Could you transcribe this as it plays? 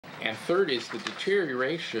And third is the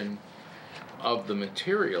deterioration of the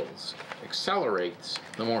materials accelerates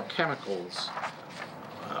the more chemicals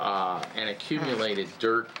and accumulated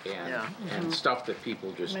dirt and stuff that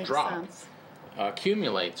people just drop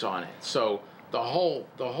accumulates on it. So the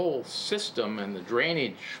whole system and the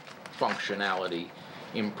drainage functionality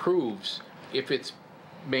improves if it's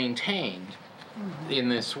maintained in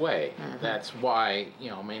this way. That's why,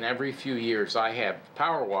 you know, I mean, every few years I have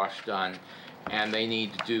power wash done, and they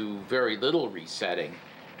need to do very little resetting.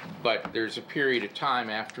 But there's a period of time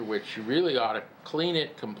after which you really ought to clean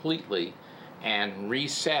it completely and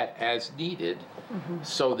reset as needed,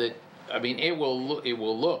 so that, I mean, it will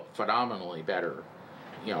look phenomenally better.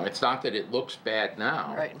 You know, it's not that it looks bad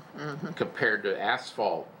now, right, compared to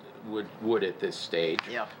asphalt would at this stage.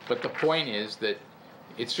 Yeah. But the point is that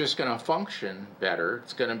it's just going to function better.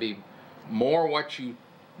 It's going to be more what you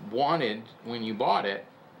wanted when you bought it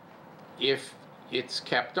if it's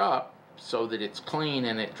kept up so that it's clean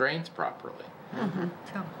and it drains properly.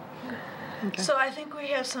 Okay. So I think we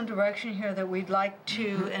have some direction here that we'd like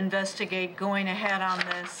to investigate going ahead on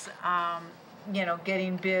this, you know,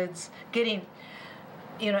 getting bids, getting,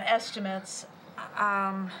 you know, estimates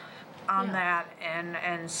on that,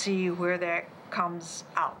 and see where that comes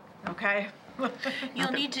out, okay?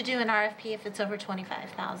 You'll need to do an RFP if it's over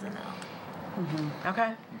 25,000 though.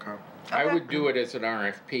 Okay. I would do it as an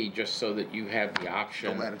RFP just so that you have the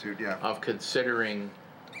option The latitude, yeah. of considering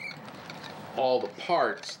all the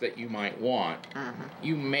parts that you might want.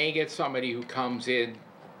 You may get somebody who comes in.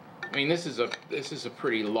 I mean, this is a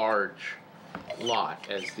pretty large lot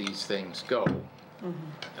as these things go,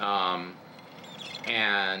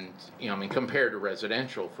 and you know, I mean, compared to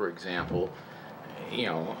residential, for example, you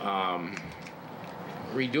know,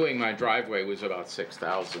 redoing my driveway was about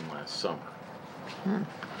 $6,000 last summer.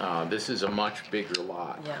 This is a much bigger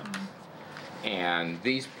lot, and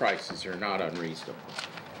these prices are not unreasonable.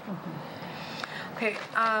 Okay,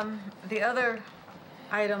 the other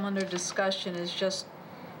item under discussion is just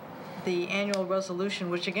the annual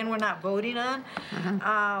resolution, which again, we're not voting on,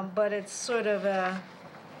 but it's sort of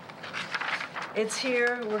it's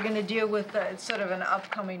here. We're going to deal with it's sort of an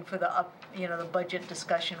upcoming for the you know, the budget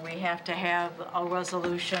discussion. We have to have a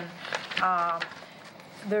resolution.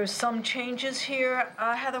 There's some changes here.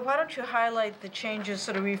 Heather, why don't you highlight the changes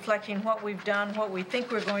sort of reflecting what we've done, what we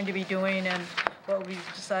think we're going to be doing, and what we've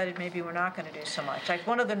decided maybe we're not going to do so much. Like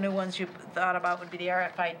one of the new ones you thought about would be the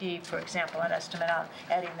RFID, for example, an estimate on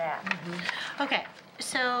adding that. Okay,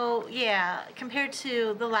 so yeah, compared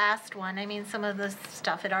to the last one, I mean, some of the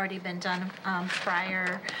stuff had already been done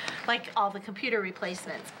prior, like all the computer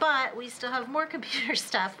replacements, but we still have more computer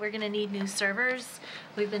stuff. We're going to need new servers.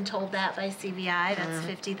 We've been told that by CVI. That's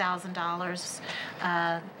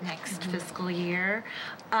 $50,000 next fiscal year,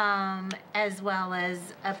 as well as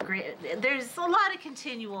upgrade. There's a lot of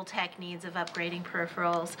continual tech needs of upgrading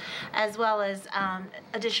peripherals, as well as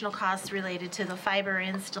additional costs related to the fiber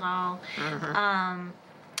install,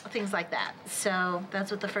 things like that. So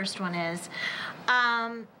that's what the first one is.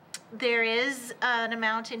 There is an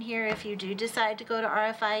amount in here if you do decide to go to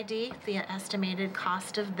RFID, the estimated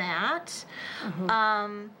cost of that.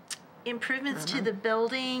 Improvements to the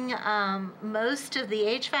building, most of the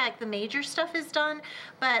HVAC, the major stuff is done,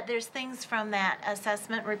 but there's things from that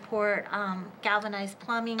assessment report. Galvanized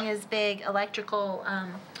plumbing is big, electrical,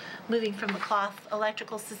 moving from the cloth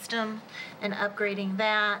electrical system and upgrading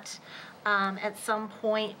that. At some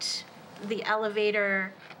point, the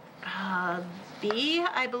elevator B,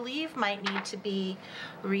 I believe, might need to be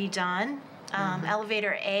redone.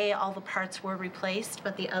 Elevator A, all the parts were replaced,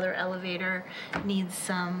 but the other elevator needs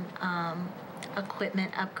some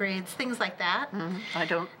equipment upgrades, things like that. I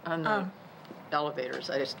don't, on the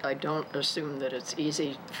elevators, I don't assume that it's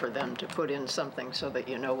easy for them to put in something so that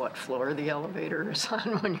you know what floor the elevator is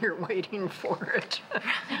on when you're waiting for it.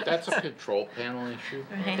 That's a control panel issue.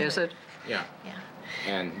 Is it? Yeah.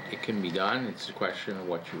 And it can be done. It's a question of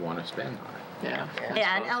what you want to spend on it.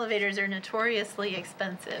 Yeah, and elevators are notoriously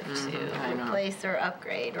expensive to replace or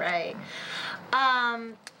upgrade, right?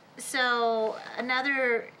 So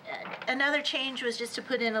another change was just to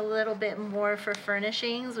put in a little bit more for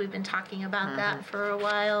furnishings. We've been talking about that for a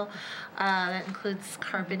while. That includes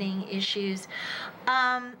carpeting issues.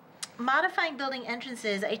 Modifying building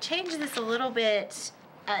entrances, I changed this a little bit.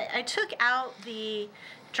 I took out the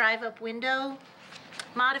drive-up window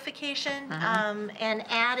modification and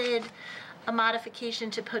added a modification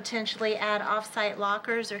to potentially add off-site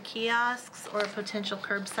lockers or kiosks or potential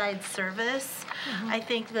curbside service. I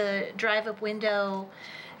think the drive-up window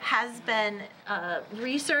has been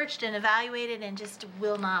researched and evaluated and just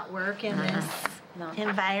will not work in this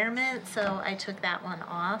environment, so I took that one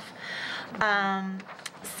off.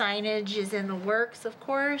 Signage is in the works, of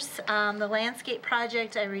course. The landscape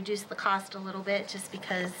project, I reduced the cost a little bit just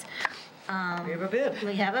because We have a bid.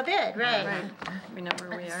 we have a bid, right? We know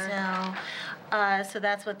where we are. So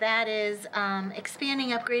that's what that is. Expanding,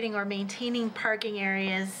 upgrading, or maintaining parking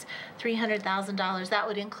areas, $300,000. That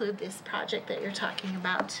would include this project that you're talking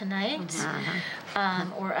about tonight,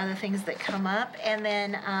 or other things that come up. And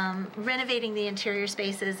then renovating the interior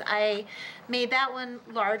spaces. I made that one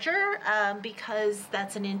larger because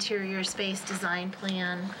that's an interior space design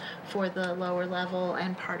plan for the lower level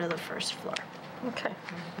and part of the first floor. Okay.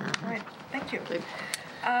 All right, thank you. Good.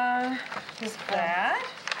 Is that?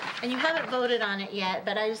 And you haven't voted on it yet,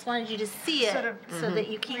 but I just wanted you to see it Sort of, so that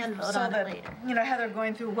you can vote so on that, it later. you know, Heather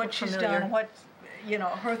going through what she's Familiar. done, what, you know,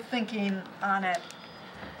 her thinking on it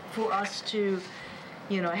for us to,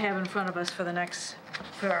 you know, have in front of us for the next,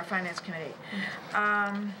 for our finance committee.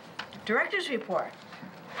 Director's report.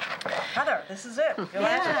 Heather, this is it. Your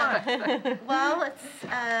last one. Well, it's,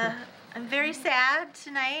 I'm very sad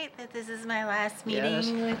tonight that this is my last meeting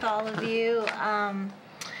Yes. with all of you.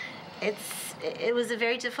 It was a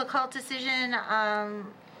very difficult decision. I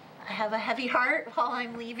have a heavy heart while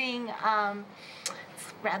I'm leaving.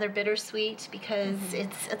 It's rather bittersweet because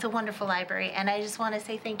it's a wonderful library, and I just want to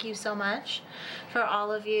say thank you so much for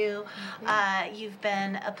all of you. You've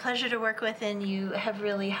been a pleasure to work with, and you have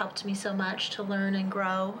really helped me so much to learn and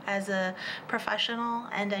grow as a professional,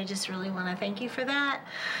 and I just really want to thank you for that.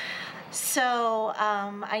 So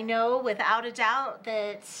I know without a doubt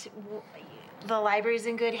that the library's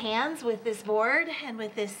in good hands with this board and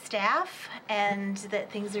with this staff, and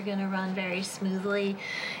that things are going to run very smoothly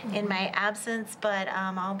in my absence, but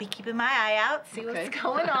I'll be keeping my eye out, see what's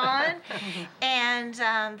going on. And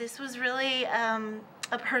this was really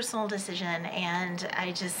a personal decision, and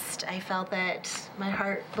I felt that my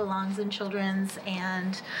heart belongs in children's,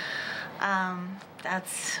 and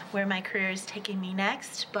that's where my career is taking me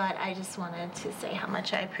next, but I just wanted to say how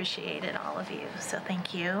much I appreciated all of you, so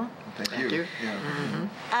thank you. Thank you.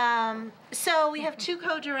 Mm-hmm. So we have two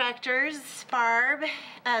co-directors,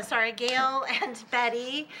 Gail and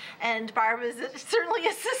Betty, and Barb is certainly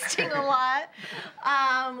assisting a lot.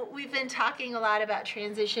 We've been talking a lot about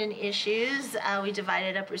transition issues. We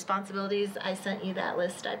divided up responsibilities. I sent you that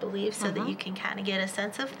list, I believe, so that you can kind of get a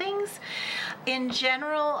sense of things. In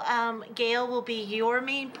general, Gail will be your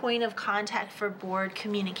main point of contact for board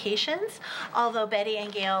communications, although Betty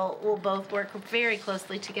and Gail will both work very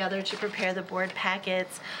closely together to prepare the board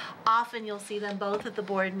packets. Often you'll see them both at the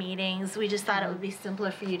board meetings. We just thought it would be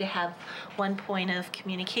simpler for you to have one point of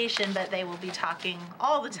communication, but they will be talking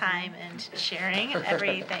all the time and sharing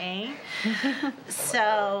everything.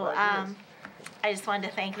 So I just wanted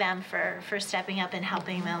to thank them for stepping up and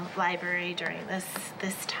helping the library during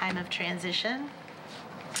this time of transition.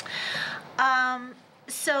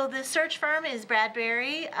 So the search firm is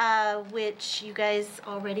Bradbury, which you guys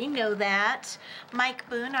already know that. Mike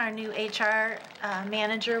Boone, our new HR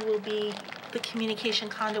manager, will be the communication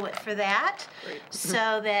conduit for that. Great.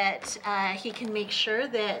 So that he can make sure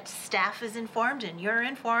that staff is informed, and you're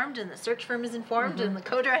informed, and the search firm is informed, and the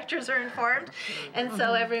co-directors are informed. And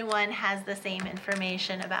so everyone has the same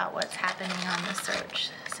information about what's happening on the search.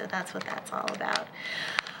 So that's what that's all about.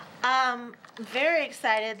 Very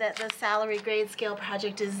excited that the salary grade scale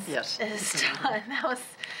project is done.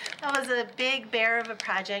 That was a big bear of a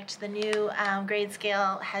project. The new grade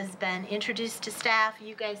scale has been introduced to staff.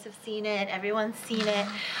 You guys have seen it. Everyone's seen it.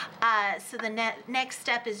 So the next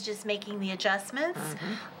step is just making the adjustments.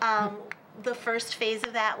 The first phase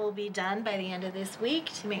of that will be done by the end of this week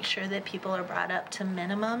to make sure that people are brought up to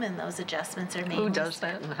minimum and those adjustments are made. Who does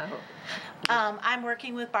that and how? I'm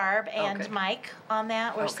working with Barb and Okay. Mike on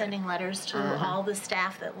that. We're Okay. sending letters to all the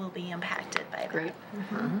staff that will be impacted by that. Great.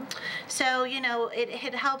 So, you know,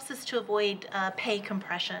 it helps us to avoid pay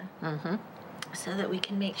compression. So that we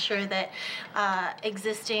can make sure that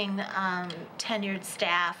existing tenured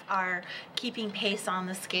staff are keeping pace on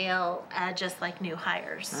the scale, just like new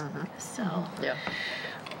hires. So,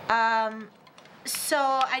 so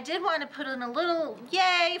I did want to put in a little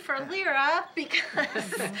yay for Lyra because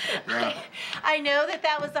I know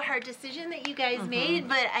that was a hard decision that you guys made,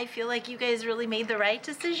 but I feel like you guys really made the right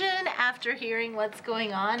decision after hearing what's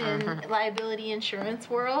going on in liability insurance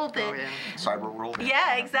world. Oh, yeah. Cyber world.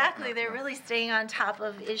 Yeah, exactly. They're really staying on top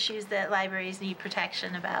of issues that libraries need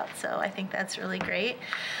protection about. So I think that's really great.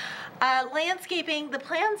 Landscaping, the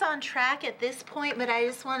plan's on track at this point, but I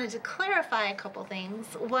just wanted to clarify a couple things.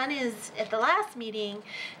 One is, at the last meeting,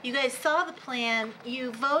 you guys saw the plan,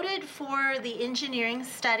 you voted for the engineering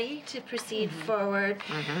study to proceed forward.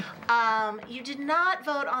 You did not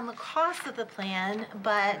vote on the cost of the plan,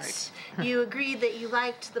 but you agreed that you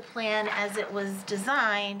liked the plan as it was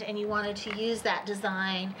designed, and you wanted to use that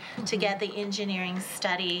design to get the engineering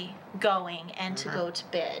study going and to go to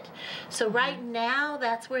bid. So right now,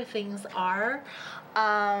 that's where things are.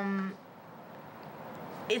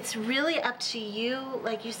 It's really up to you,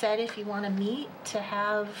 like you said, if you want to meet to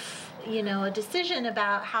have, you know, a decision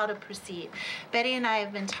about how to proceed. Betty and I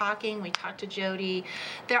have been talking, we talked to Jody.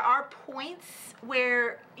 There are points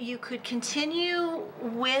where you could continue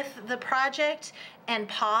with the project and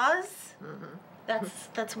pause.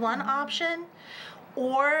 That's one option.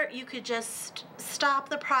 Or you could just stop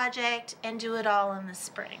the project and do it all in the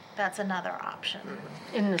spring. That's another option.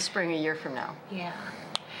 In the spring a year from now. Yeah.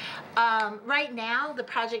 Right now, the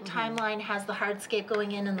project timeline has the hardscape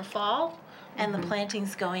going in the fall and the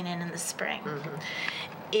plantings going in the spring.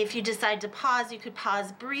 If you decide to pause, you could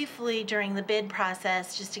pause briefly during the bid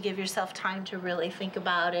process just to give yourself time to really think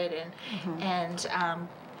about it and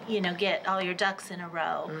you know, get all your ducks in a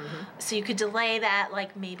row. So you could delay that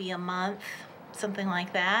like maybe a month, something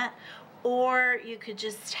like that, or you could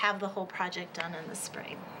just have the whole project done in the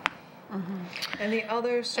spring. And the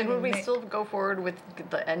other And would we still go forward with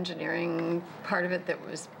the engineering part of it that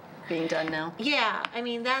was being done now? Yeah, I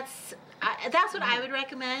mean, that's what I would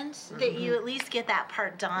recommend, that you at least get that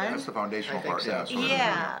part done. That's the foundational I think part, so. yeah. that's what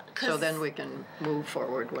Yeah. So then we can move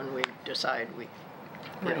forward when we decide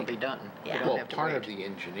it'll be done. We Yeah. don't Well, have to part wait. of the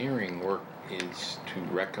engineering work is to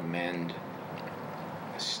recommend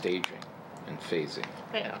staging and phasing.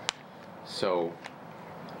 Right. So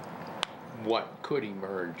what could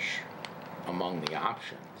emerge among the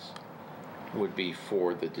options would be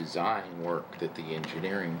for the design work that the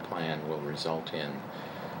engineering plan will result in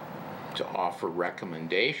to offer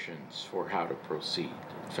recommendations for how to proceed.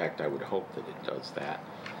 In fact, I would hope that it does that.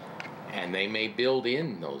 And they may build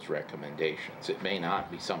in those recommendations. It may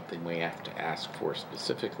not be something we have to ask for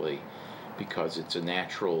specifically because it's a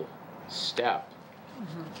natural step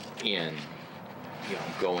in, you know,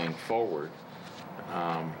 going forward.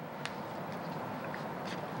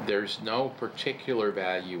 There's no particular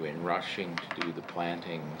value in rushing to do the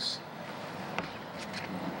plantings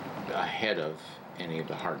ahead of any of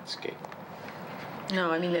the hardscape. No,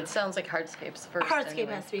 I mean, it sounds like hardscape's first. Hardscape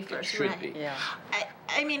anyway. has to be first, Should right? be. Yeah.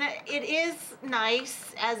 I mean, it is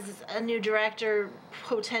nice as a new director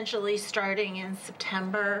potentially starting in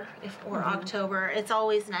September or October. It's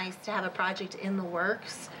always nice to have a project in the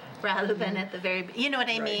works rather than at the very, you know what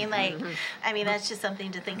I mean? Like, I mean, that's just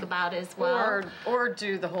something to think about as well. Or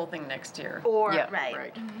do the whole thing next year. Or, Yeah,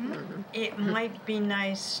 right. It might be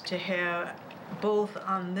nice to have both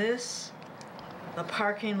on this, the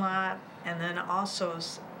parking lot, and then also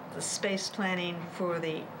the space planning for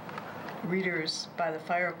the readers by the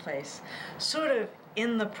fireplace, sort of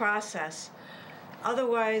in the process.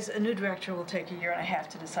 Otherwise, a new director will take a year and a half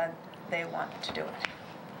to decide they want to do it.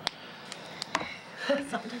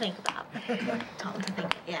 Something to think about. Something to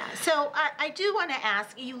think, yeah. So I do want to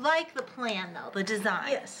ask, you like the plan though, the design?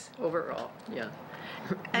 Yes. Overall, yeah.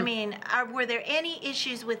 I mean, were there any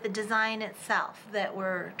issues with the design itself that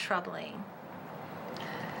were troubling?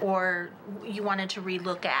 Or you wanted to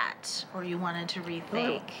relook at, or you wanted to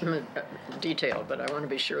rethink? Detail, but I want to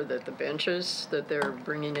be sure that the benches that they're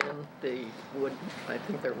bringing in, the wood, I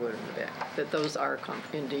think they're wood in the back, that those are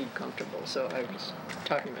indeed comfortable. So I was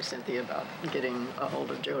talking with Cynthia about getting a hold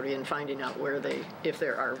of Jody and finding out where if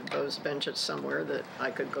there are those benches somewhere that I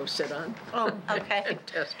could go sit on. Oh, okay. And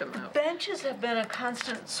test them out. Benches have been a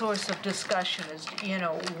constant source of discussion, as you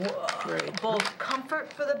know, Right. both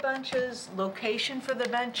comfort for the benches, location for the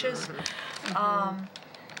benches.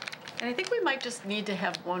 And I think we might just need to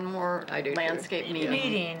have one more I do too. landscape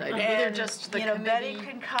meeting. And, Either just the you know, Betty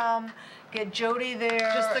committee. can come, get Jody there.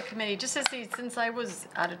 Just the committee, just to see, since I was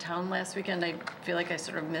out of town last weekend, I feel like I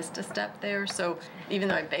sort of missed a step there. So even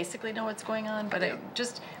though I basically know what's going on, but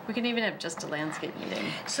we can even have just a landscape meeting.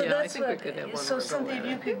 So Yeah, I that's think we what, could have one so more go Cynthia, at if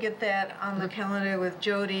you it. could get that on the calendar with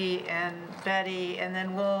Jody and Betty, and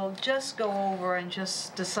then we'll just go over and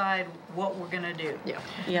just decide what we're gonna do. Yeah.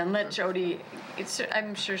 Yeah, and let Jody,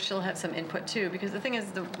 I'm sure she'll have some input too, because the thing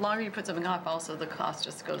is, the longer you put something off, also the cost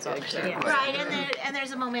just goes up. Exactly. Right, and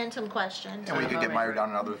there's a momentum question. And we could get mired down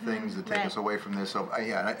in other things that take Right. us away from this. So,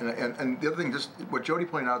 yeah, and the other thing, just what Jody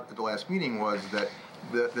pointed out at the last meeting was that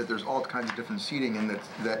that there's all kinds of different seating, and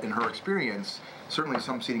that in her experience, certainly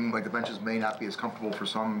some seating, like the benches, may not be as comfortable for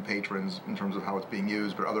some patrons in terms of how it's being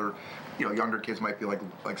used, but other, younger kids might be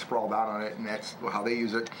like sprawled out on it, and that's how they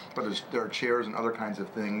use it. But there are chairs and other kinds of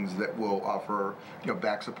things that will offer,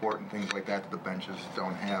 back support and things like that the benches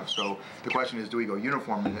don't have. So the question is, do we go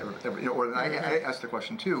uniform? Or I asked the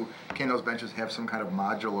question too: can those benches have some kind of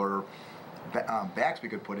modular backs we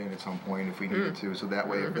could put in at some point if we needed to, so that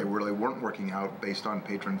way if they really weren't working out based on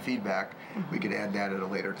patron feedback, we could add that at a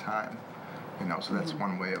later time. So that's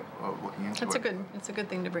one way of looking into it. It's a good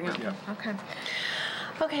thing to bring up. Yeah. Okay.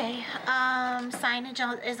 Okay,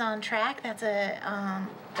 signage is on track.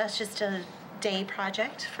 That's just a day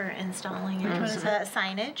project for installing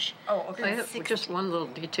signage. Oh, okay. I have just one little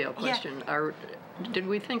detail question. Did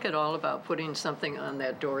we think at all about putting something on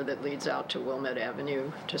that door that leads out to Wilmette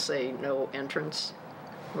Avenue to say no entrance,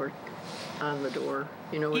 or on the door?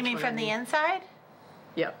 You mean from the inside?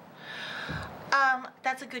 Yeah.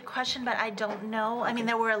 That's a good question, but I don't know. I mean,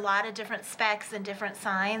 there were a lot of different specs and different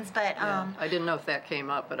signs, but I didn't know if that came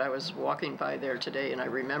up, but I was walking by there today, and I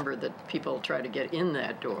remembered that people try to get in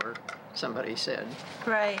that door, somebody said.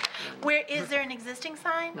 Right. Where is there an existing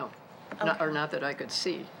sign? No. Okay. Not that I could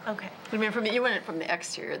see. Okay. I mean, you went from the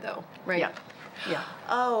exterior though, right? Yeah. Yeah.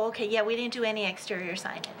 Oh, okay. Yeah, we didn't do any exterior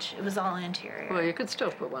signage. It was all interior. Well, you could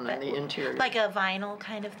still put one on the interior. Like a vinyl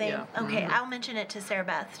kind of thing? Yeah. Okay, I'll mention it to Sarah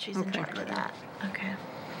Beth. She's in charge of that. Okay.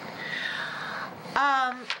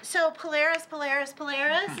 So Polaris. Salon